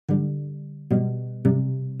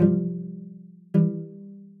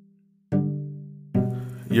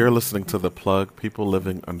You're listening to The Plug, People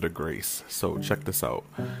Living Under Grace. So check this out.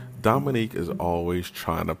 Dominique is always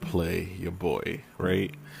trying to play your boy,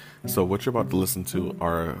 right? So what you're about to listen to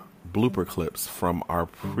are blooper clips from our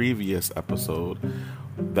previous episode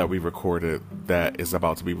that we recorded that is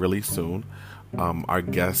about to be released soon. Our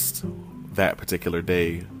guest that particular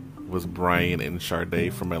day was Brian and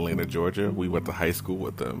Sade from Atlanta, Georgia. We went to high school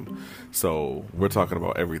with them. So we're talking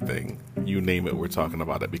about everything. You name it, we're talking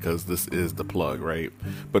about it because this is The Plug, right?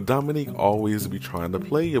 But Dominique always be trying to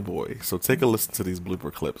play your boy. So take a listen to these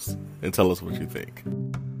blooper clips and tell us what you think.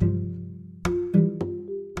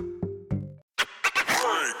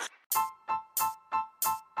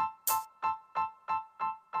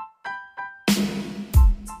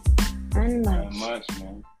 Not much,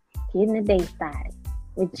 man. Getting the day started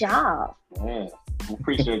with y'all. Yeah. We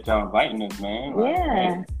appreciate y'all inviting us, man. Like, Yeah.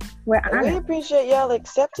 man. We're honored. We appreciate y'all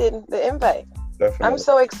accepting the invite. Definitely. I'm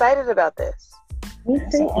so excited about this. Me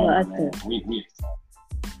It's too. an honor, Us man. too. We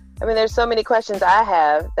I mean, there's so many questions I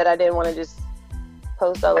have that I didn't want to just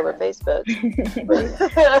post all over Facebook.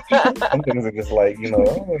 Some things are just like, I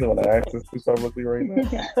don't really want to ask this too publicly right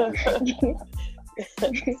now.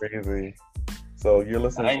 Crazy. So you're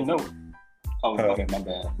listening. I didn't know. Oh, okay, my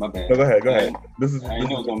bad. No, go ahead. This is. I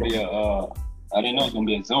didn't know it was gonna be I didn't know it was gonna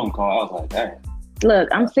be a Zoom call. I was like, dang. Look,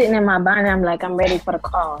 I'm sitting in my binder. I'm like, I'm ready for the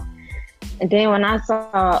call. And then when I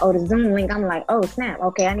saw the Zoom link, I'm like, oh snap.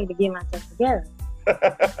 Okay, I need to get myself together.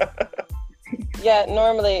 Yeah,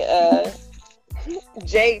 normally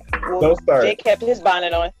Jay kept his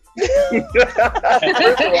bonnet on. First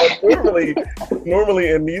of all, normally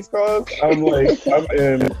in these calls, I'm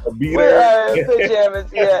in a beater. We're in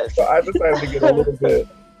pajamas, yes. So I decided to get a little bit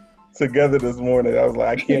together this morning. I was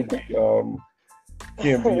like, I can't be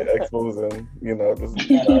exposing,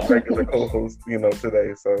 this regular co-host,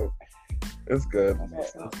 today. So it's good.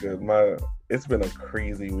 It's good. It's been a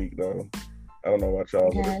crazy week though. I don't know about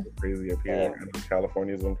y'all, but it's been crazy up here. I know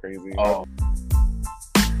California's been crazy. Oh.